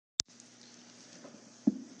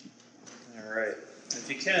All right. If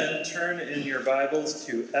you can, turn in your Bibles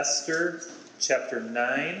to Esther chapter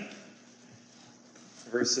 9,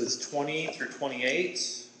 verses 20 through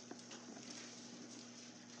 28.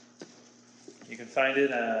 You can find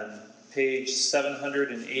it on page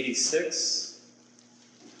 786.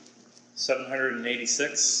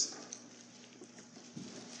 786.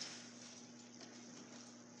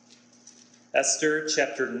 Esther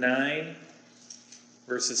chapter 9,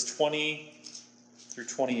 verses 20 through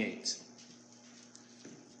 28.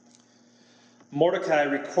 Mordecai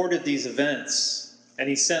recorded these events, and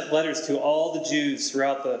he sent letters to all the Jews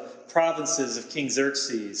throughout the provinces of King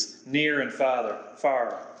Xerxes, near and far,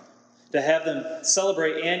 to have them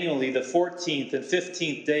celebrate annually the 14th and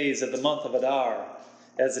 15th days of the month of Adar,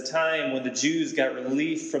 as a time when the Jews got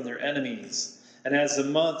relief from their enemies, and as a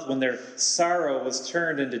month when their sorrow was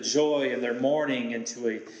turned into joy and their mourning into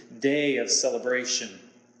a day of celebration.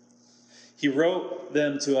 He wrote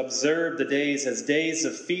them to observe the days as days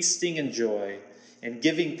of feasting and joy, and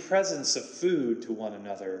giving presents of food to one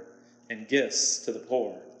another and gifts to the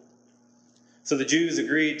poor. So the Jews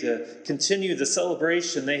agreed to continue the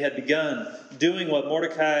celebration they had begun, doing what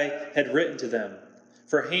Mordecai had written to them.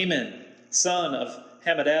 For Haman, son of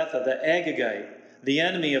Hammedatha the Agagite, the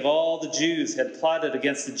enemy of all the Jews, had plotted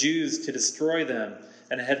against the Jews to destroy them,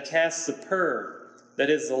 and had cast the pur, that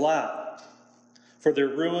is the lot, for their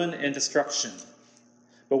ruin and destruction.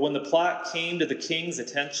 But when the plot came to the king's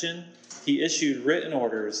attention, he issued written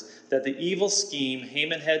orders that the evil scheme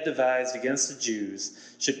Haman had devised against the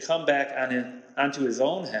Jews should come back onto his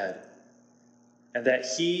own head, and that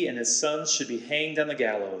he and his sons should be hanged on the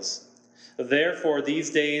gallows. Therefore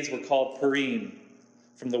these days were called Purim,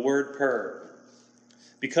 from the word pur.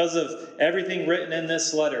 Because of everything written in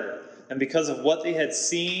this letter, and because of what they had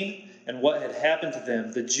seen and what had happened to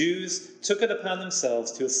them, the Jews took it upon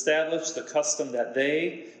themselves to establish the custom that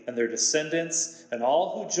they and their descendants and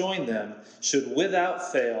all who joined them should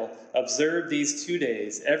without fail observe these 2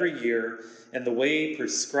 days every year in the way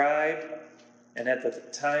prescribed and at the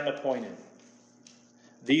time appointed.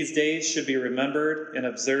 These days should be remembered and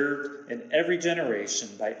observed in every generation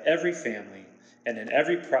by every family and in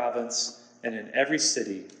every province and in every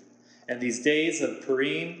city. And these days of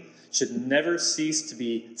Purim should never cease to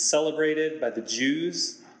be celebrated by the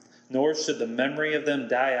Jews, nor should the memory of them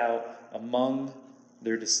die out among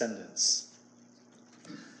their descendants.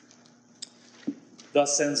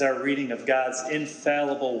 Thus ends our reading of God's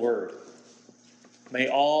infallible word. May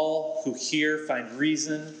all who hear find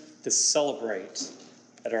reason to celebrate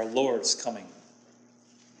at our Lord's coming.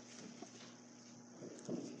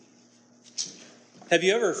 Have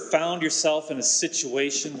you ever found yourself in a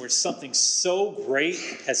situation where something so great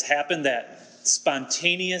has happened that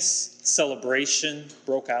spontaneous celebration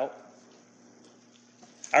broke out?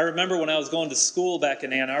 I remember when I was going to school back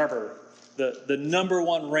in Ann Arbor, the number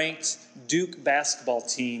one ranked Duke basketball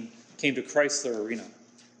team came to Chrysler Arena.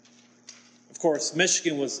 Of course,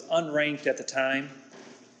 Michigan was unranked at the time.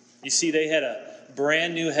 You see, they had a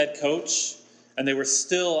brand new head coach, and they were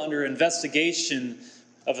still under investigation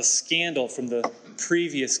of a scandal from the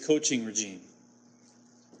previous coaching regime.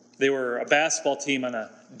 They were a basketball team on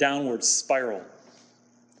a downward spiral.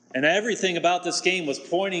 And everything about this game was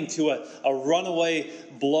pointing to a runaway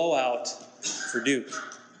blowout for Duke.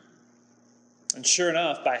 And sure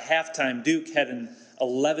enough, by halftime, Duke had an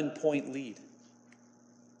 11-point lead.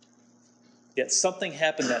 Yet something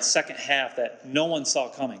happened that second half that no one saw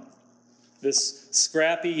coming. This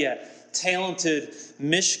scrappy yet talented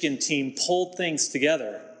Michigan team pulled things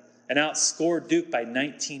together and outscored Duke by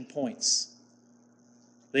 19 points.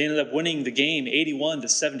 They ended up winning the game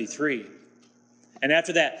 81-73. And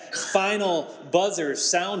after that final buzzer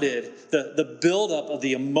sounded, the buildup of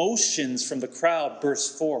the emotions from the crowd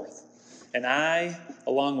burst forth. And I,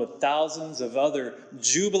 along with thousands of other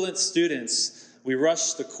jubilant students, we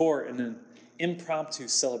rushed the court in an impromptu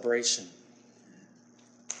celebration.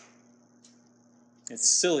 It's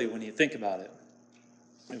silly when you think about it.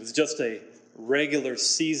 It was just a regular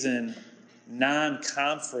season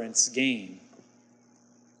non-conference game.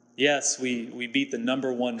 Yes, we beat the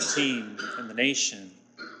number one team in the nation,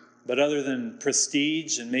 but other than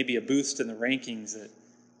prestige and maybe a boost in the rankings, it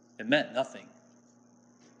meant nothing.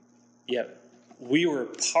 Yet we were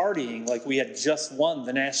partying like we had just won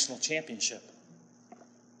the national championship.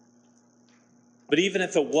 But even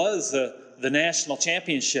if it was the national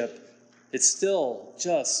championship, it's still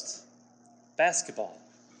just basketball.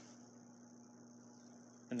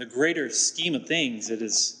 In the greater scheme of things, it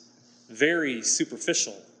is very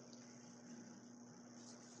superficial.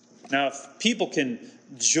 Now, if people can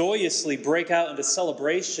joyously break out into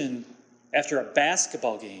celebration after a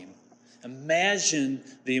basketball game, Imagine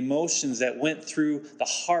the emotions that went through the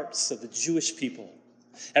hearts of the Jewish people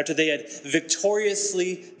after they had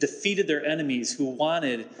victoriously defeated their enemies who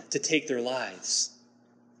wanted to take their lives.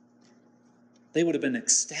 They would have been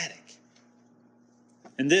ecstatic.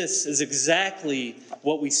 And this is exactly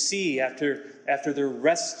what we see after their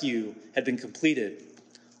rescue had been completed.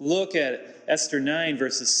 Look at Esther 9,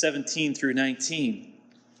 verses 17 through 19.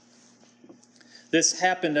 This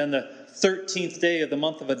happened on the 13th day of the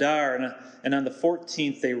month of Adar, and on the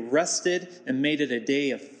 14th they rested and made it a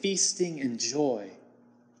day of feasting and joy.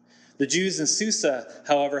 The Jews in Susa,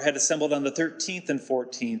 however, had assembled on the 13th and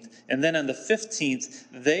 14th, and then on the 15th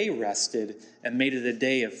they rested and made it a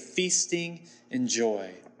day of feasting and joy.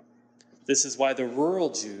 This is why the rural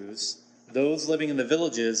Jews, those living in the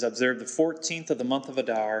villages, observed the 14th of the month of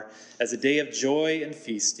Adar as a day of joy and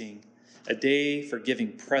feasting, a day for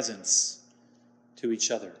giving presents to each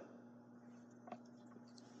other.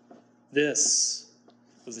 This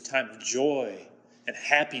was a time of joy and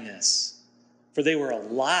happiness, for they were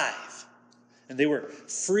alive and they were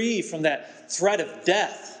free from that threat of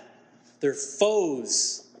death. Their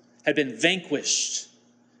foes had been vanquished,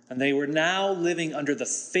 and they were now living under the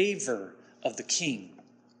favor of the king.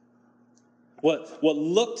 What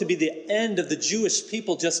looked to be the end of the Jewish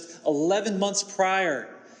people just 11 months prior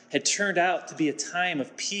had turned out to be a time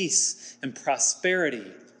of peace and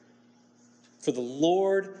prosperity. For the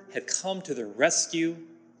Lord had come to their rescue.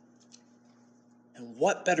 And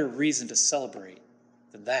what better reason to celebrate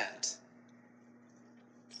than that?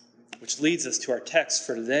 Which leads us to our text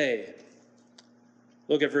for today.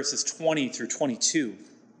 Look at verses 20 through 22.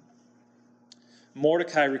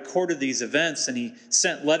 Mordecai recorded these events, and he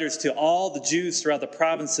sent letters to all the Jews throughout the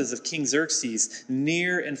provinces of King Xerxes,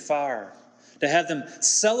 near and far, to have them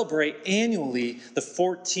celebrate annually the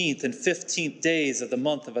 14th and 15th days of the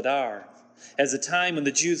month of Adar, as a time when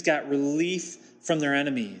the Jews got relief from their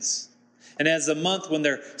enemies, and as a month when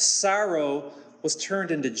their sorrow was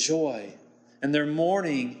turned into joy, and their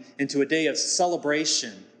mourning into a day of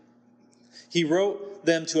celebration. He wrote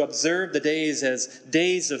them to observe the days as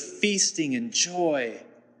days of feasting and joy,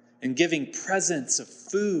 and giving presents of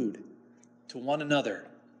food to one another,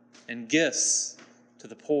 and gifts to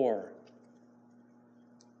the poor.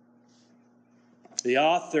 The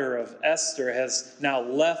author of Esther has now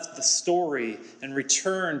left the story and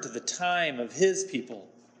returned to the time of his people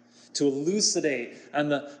to elucidate on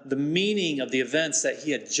the meaning of the events that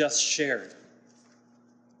he had just shared.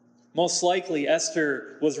 Most likely,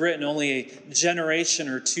 Esther was written only a generation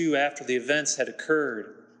or two after the events had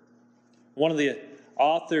occurred. One of the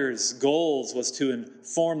author's goals was to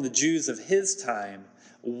inform the Jews of his time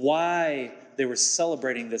why they were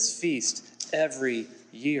celebrating this feast every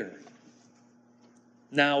year.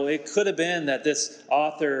 Now, it could have been that this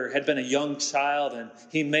author had been a young child and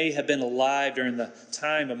he may have been alive during the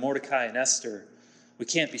time of Mordecai and Esther. We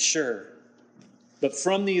can't be sure. But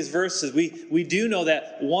from these verses, we do know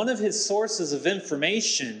that one of his sources of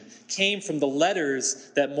information came from the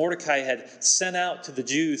letters that Mordecai had sent out to the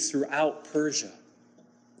Jews throughout Persia,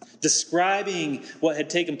 describing what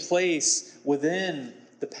had taken place within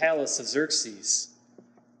the palace of Xerxes.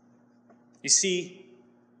 You see,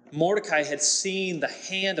 Mordecai had seen the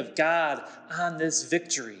hand of God on this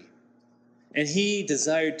victory, and he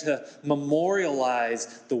desired to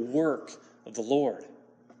memorialize the work of the Lord.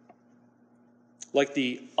 Like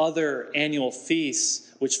the other annual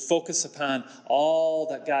feasts, which focus upon all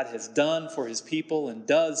that God has done for his people and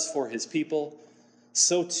does for his people,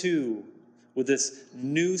 so too with this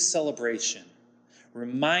new celebration,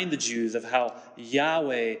 remind the Jews of how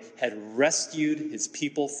Yahweh had rescued his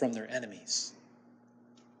people from their enemies.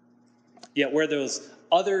 Yet where those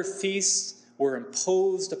other feasts were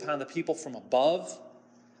imposed upon the people from above,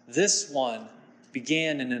 this one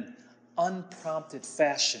began in an unprompted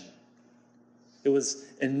fashion. It was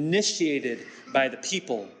initiated by the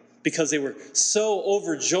people because they were so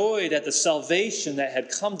overjoyed at the salvation that had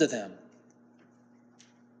come to them.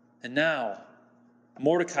 And now,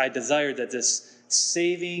 Mordecai desired that this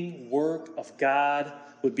saving work of God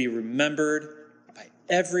would be remembered by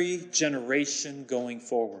every generation going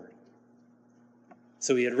forward.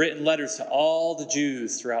 So he had written letters to all the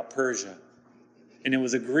Jews throughout Persia, and it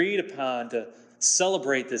was agreed upon to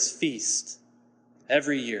celebrate this feast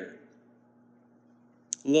every year.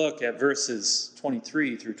 Look at verses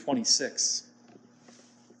 23 through 26.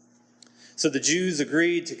 So the Jews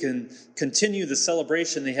agreed to continue the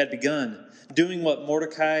celebration they had begun, doing what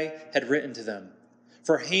Mordecai had written to them.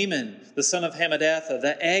 For Haman, the son of Hammedatha,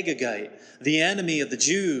 the Agagite, the enemy of the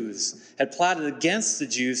Jews, had plotted against the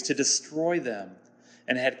Jews to destroy them,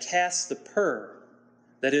 and had cast the pur,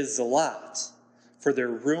 that is the lot, for their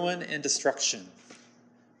ruin and destruction.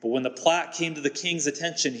 But when the plot came to the king's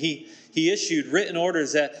attention, he issued written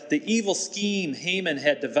orders that the evil scheme Haman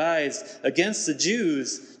had devised against the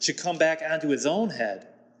Jews should come back onto his own head,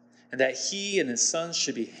 and that he and his sons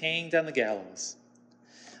should be hanged on the gallows.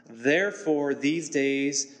 Therefore, these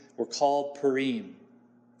days were called Purim,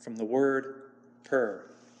 from the word pur.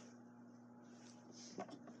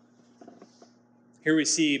 Here we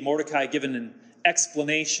see Mordecai given an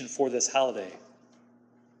explanation for this holiday.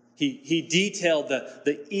 He detailed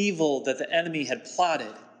the evil that the enemy had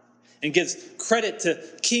plotted and gives credit to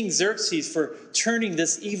King Xerxes for turning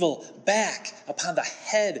this evil back upon the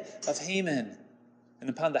head of Haman and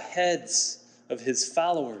upon the heads of his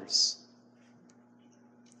followers.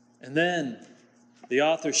 And then the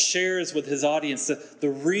author shares with his audience the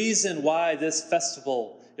reason why this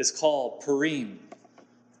festival is called Purim.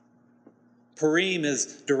 Purim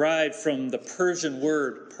is derived from the Persian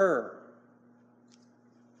word pur.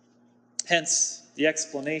 Hence, the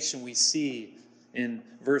explanation we see in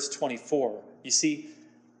verse 24. You see,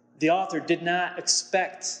 the author did not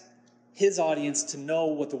expect his audience to know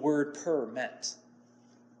what the word pur meant.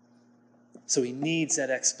 So he needs that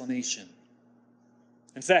explanation.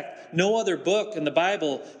 In fact, no other book in the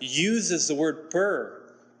Bible uses the word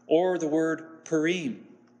pur or the word Purim.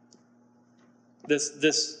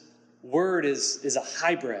 This word is a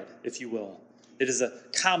hybrid, if you will. It is a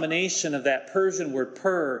combination of that Persian word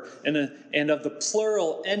pur and of the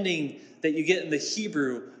plural ending that you get in the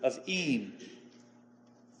Hebrew of im.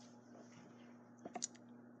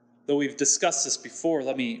 Though we've discussed this before,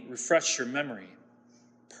 let me refresh your memory.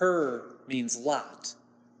 Pur means lot.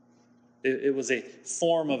 It was a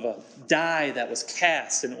form of a die that was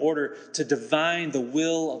cast in order to divine the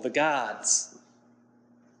will of the gods.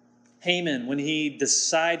 Haman, when he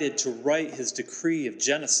decided to write his decree of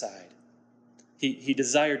genocide, he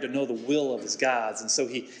desired to know the will of his gods, and so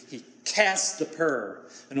he cast the pur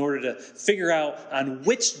in order to figure out on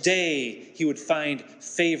which day he would find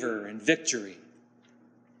favor and victory.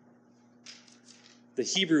 The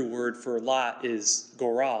Hebrew word for lot is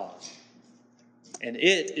goral, and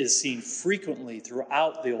it is seen frequently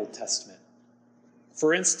throughout the Old Testament.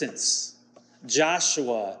 For instance,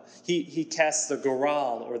 Joshua, he cast the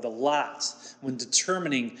goral, or the lot, when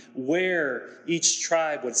determining where each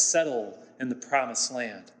tribe would settle in the promised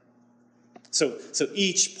land. So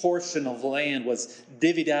each portion of land was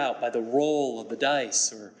divvied out by the roll of the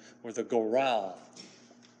dice, or the goral.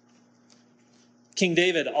 King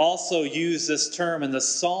David also used this term in the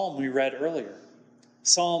psalm we read earlier.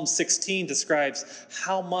 Psalm 16 describes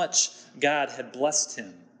how much God had blessed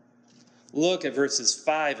him. Look at verses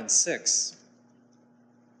 5 and 6.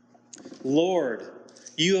 Lord,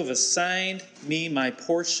 you have assigned me my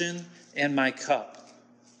portion and my cup.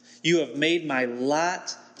 You have made my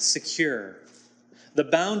lot secure. The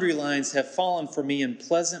boundary lines have fallen for me in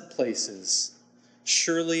pleasant places.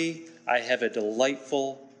 Surely I have a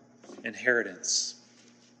delightful inheritance.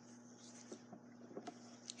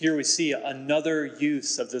 Here we see another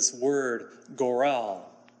use of this word goral.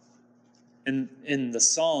 In the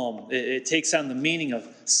psalm, it takes on the meaning of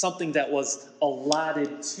something that was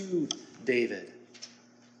allotted to David.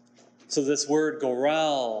 So this word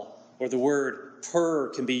goral, or the word pur,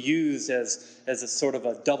 can be used as a sort of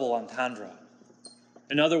a double entendre.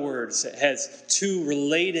 In other words, it has two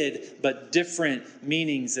related but different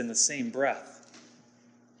meanings in the same breath.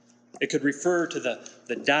 It could refer to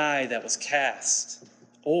the die that was cast,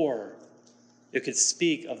 or it could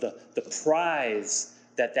speak of the prize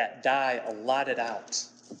that die allotted out.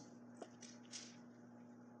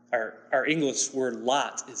 Our English word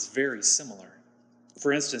lot is very similar.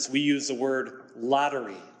 For instance, we use the word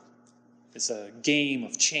lottery. It's a game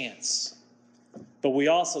of chance. But we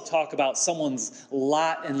also talk about someone's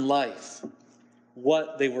lot in life,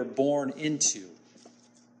 what they were born into.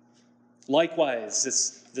 Likewise,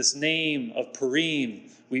 this name of Purim,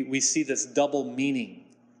 we see this double meaning.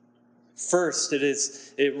 First,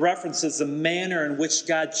 it references the manner in which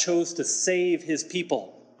God chose to save his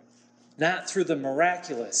people, not through the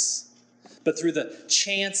miraculous, but through the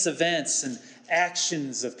chance events and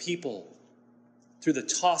actions of people, through the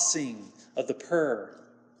tossing of the pur.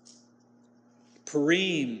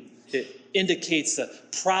 Purim, it indicates the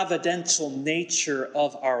providential nature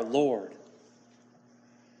of our Lord.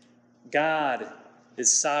 God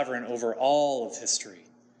is sovereign over all of history,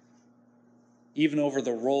 even over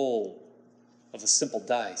the roll of a simple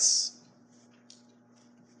dice.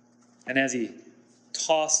 And as he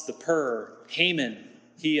tossed the pur, Haman,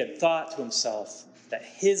 he had thought to himself that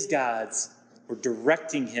his gods were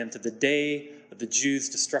directing him to the day of the Jews'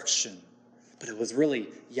 destruction. But it was really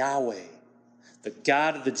Yahweh, the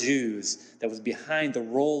God of the Jews, that was behind the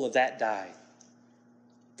roll of that die.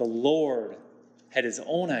 The Lord had his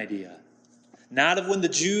own idea, not of when the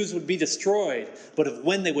Jews would be destroyed, but of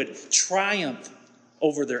when they would triumph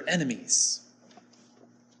over their enemies.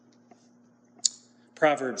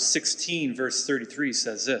 Proverbs 16, verse 33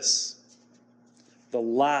 says this: "The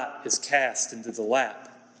lot is cast into the lap,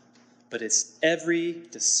 but its every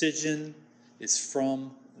decision is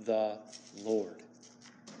from the Lord."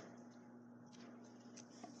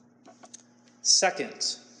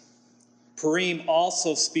 Second, Purim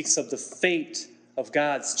also speaks of the fate of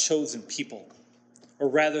God's chosen people, or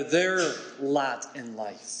rather their lot in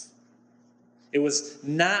life. It was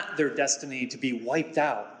not their destiny to be wiped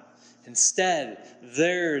out. Instead,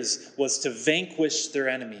 theirs was to vanquish their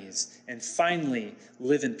enemies and finally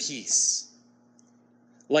live in peace.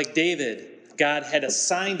 Like David, God had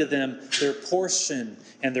assigned to them their portion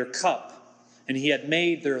and their cup, and he had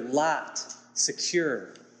made their lot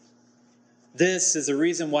secure. This is the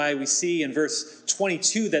reason why we see in verse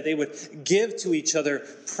 22 that they would give to each other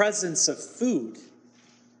presents of food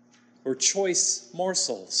or choice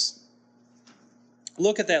morsels.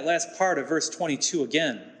 Look at that last part of verse 22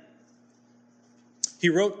 again. He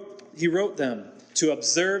wrote them to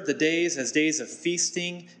observe the days as days of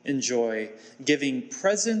feasting and joy, giving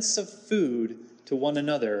presents of food to one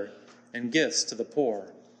another and gifts to the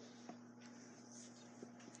poor.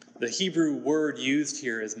 The Hebrew word used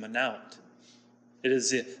here is manaut. It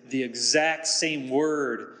is the exact same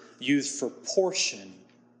word used for portion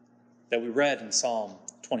that we read in Psalm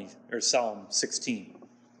 16.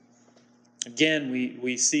 Again,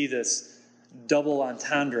 we see this double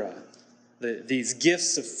entendre, these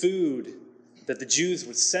gifts of food that the Jews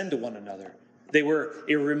would send to one another. They were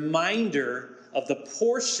a reminder of the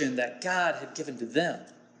portion that God had given to them.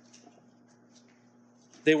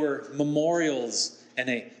 They were memorials and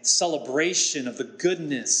a celebration of the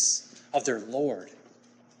goodness of their Lord.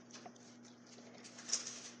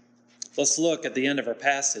 Let's look at the end of our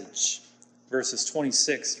passage, verses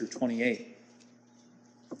 26 through 28.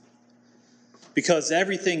 Because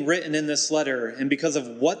everything written in this letter, and because of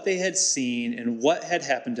what they had seen and what had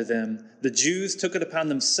happened to them, the Jews took it upon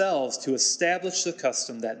themselves to establish the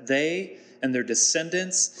custom that they and their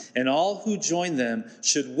descendants and all who join them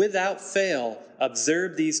should without fail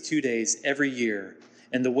observe these 2 days every year,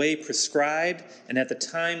 in the way prescribed and at the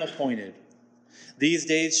time appointed. These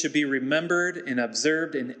days should be remembered and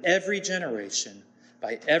observed in every generation,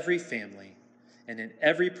 by every family, and in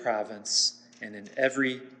every province, and in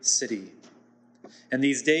every city. And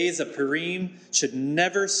these days of Purim should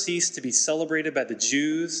never cease to be celebrated by the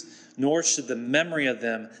Jews, nor should the memory of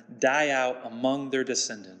them die out among their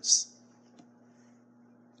descendants.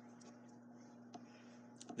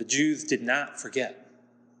 The Jews did not forget.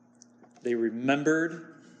 They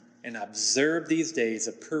remembered and observed these days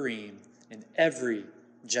of Purim in every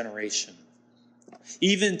generation.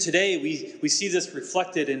 Even today, we see this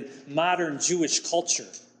reflected in modern Jewish culture.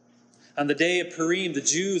 On the day of Purim, the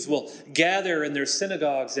Jews will gather in their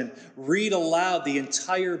synagogues and read aloud the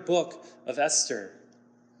entire book of Esther.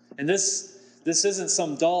 And this isn't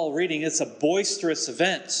some dull reading, it's a boisterous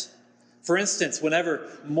event. For instance, whenever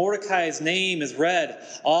Mordecai's name is read,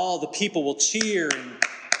 all the people will cheer and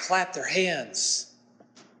clap their hands.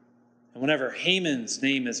 And whenever Haman's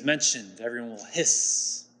name is mentioned, everyone will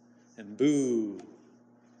hiss and boo.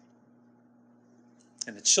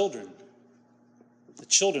 And the children,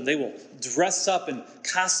 they will dress up in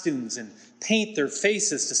costumes and paint their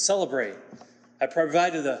faces to celebrate. I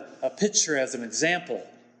provided a picture as an example.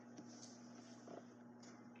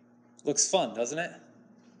 Looks fun, doesn't it?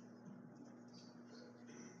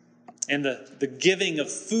 And the giving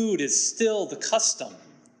of food is still the custom,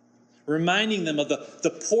 reminding them of the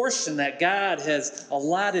portion that God has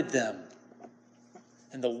allotted them.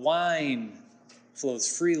 And the wine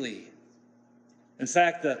flows freely. In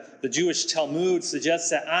fact, the Jewish Talmud suggests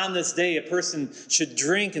that on this day a person should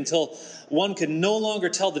drink until one can no longer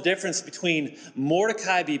tell the difference between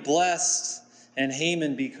Mordecai be blessed and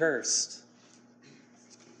Haman be cursed.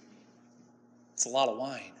 It's a lot of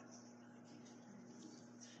wine.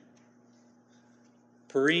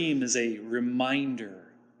 Purim is a reminder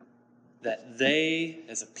that they,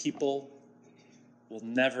 as a people, will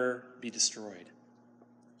never be destroyed.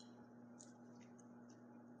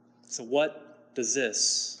 So what does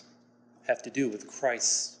this have to do with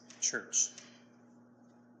Christ's church?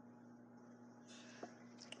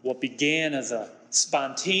 What began as a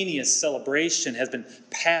spontaneous celebration has been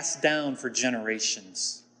passed down for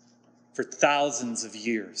generations, for thousands of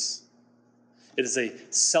years. It is a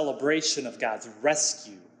celebration of God's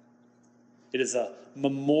rescue. It is a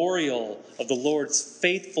memorial of the Lord's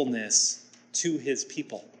faithfulness to his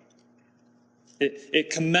people. It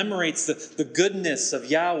commemorates the goodness of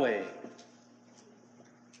Yahweh.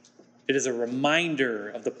 It is a reminder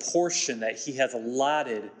of the portion that he has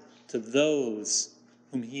allotted to those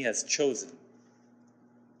whom he has chosen.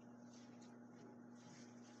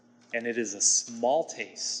 And it is a small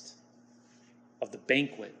taste of the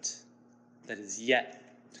banquet that is yet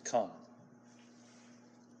to come.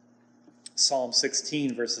 Psalm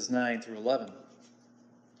 16, verses 9 through 11.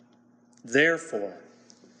 Therefore,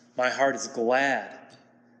 my heart is glad,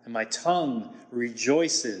 and my tongue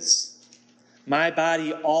rejoices. My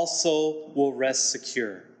body also will rest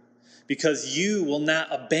secure, because you will not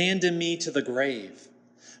abandon me to the grave,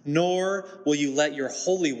 nor will you let your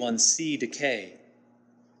Holy One see decay.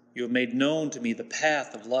 You have made known to me the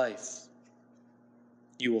path of life.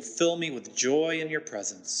 You will fill me with joy in your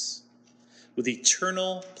presence, with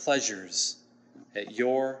eternal pleasures at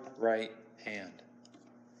your right hand.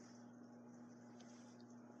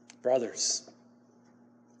 Brothers,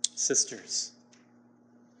 sisters,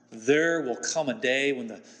 there will come a day when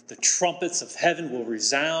the trumpets of heaven will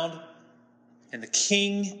resound and the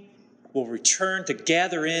King will return to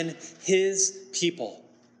gather in his people.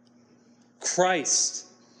 Christ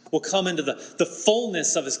will come into the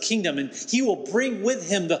fullness of his kingdom, and he will bring with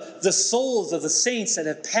him the souls of the saints that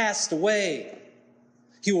have passed away.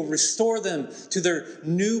 He will restore them to their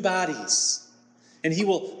new bodies, and he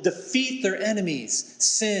will defeat their enemies,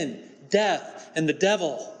 sin, death, and the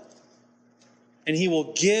devil. And he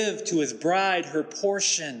will give to his bride her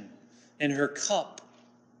portion and her cup.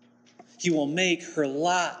 He will make her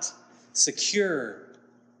lot secure.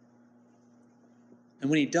 And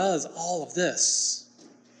when he does all of this,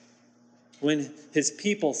 when his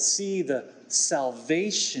people see the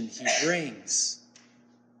salvation he brings,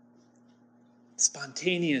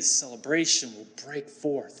 spontaneous celebration will break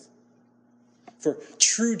forth. For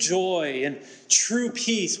true joy and true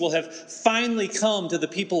peace will have finally come to the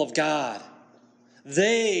people of God.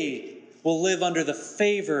 They will live under the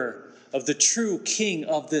favor of the true King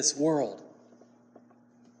of this world.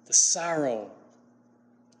 The sorrow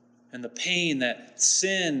and the pain that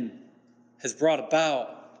sin has brought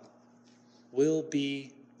about will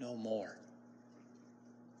be no more.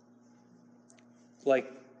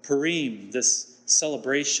 Like Purim, this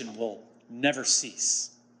celebration will never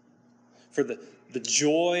cease. For the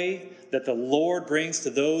joy that the Lord brings to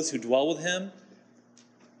those who dwell with him,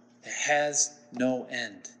 it has no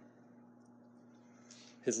end.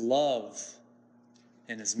 His love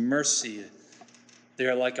and his mercy, they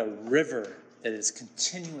are like a river that is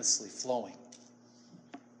continuously flowing.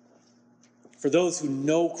 For those who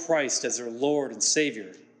know Christ as their Lord and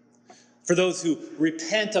Savior, for those who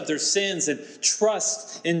repent of their sins and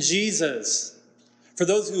trust in Jesus, for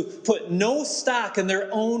those who put no stock in their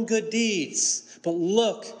own good deeds, but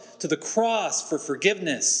look to the cross for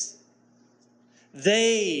forgiveness,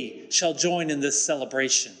 they shall join in this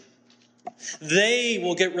celebration. They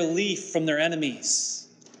will get relief from their enemies.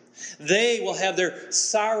 They will have their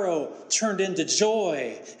sorrow turned into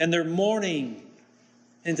joy and their mourning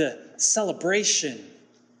into celebration.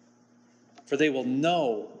 For they will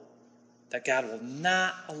know that God will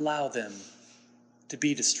not allow them to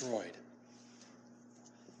be destroyed.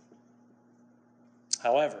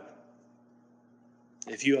 However,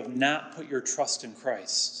 if you have not put your trust in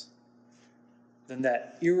Christ, then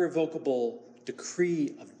that irrevocable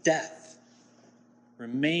decree of death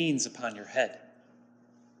remains upon your head.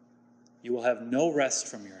 You will have no rest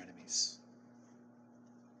from your enemies.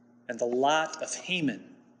 And the lot of Haman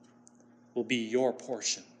will be your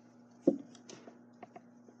portion.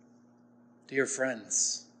 Dear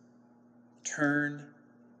friends, turn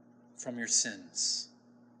from your sins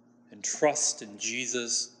and trust in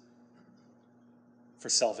Jesus for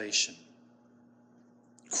salvation.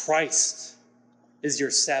 Christ is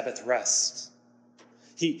your Sabbath rest.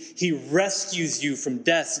 He rescues you from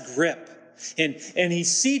death's grip, and he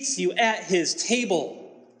seats you at his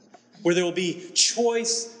table where there will be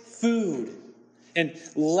choice food and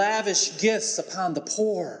lavish gifts upon the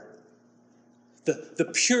poor.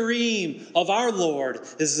 The Purim of our Lord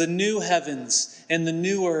is the new heavens and the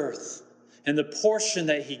new earth, and the portion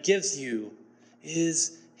that he gives you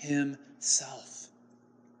is himself.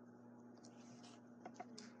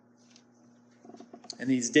 And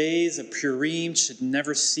these days of Purim should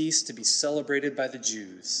never cease to be celebrated by the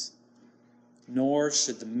Jews, nor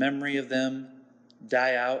should the memory of them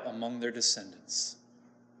die out among their descendants.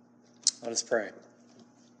 Let us pray.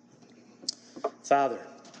 Father,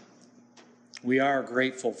 we are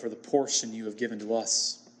grateful for the portion you have given to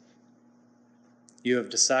us. You have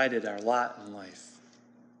decided our lot in life,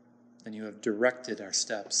 and you have directed our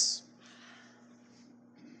steps.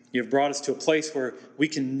 You have brought us to a place where we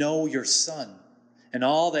can know your Son and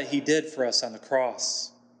all that he did for us on the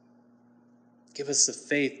cross. Give us the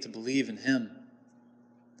faith to believe in him.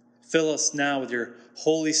 Fill us now with your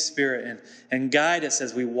Holy Spirit and guide us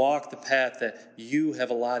as we walk the path that you have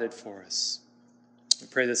allotted for us. We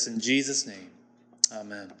pray this in Jesus' name.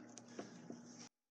 Amen.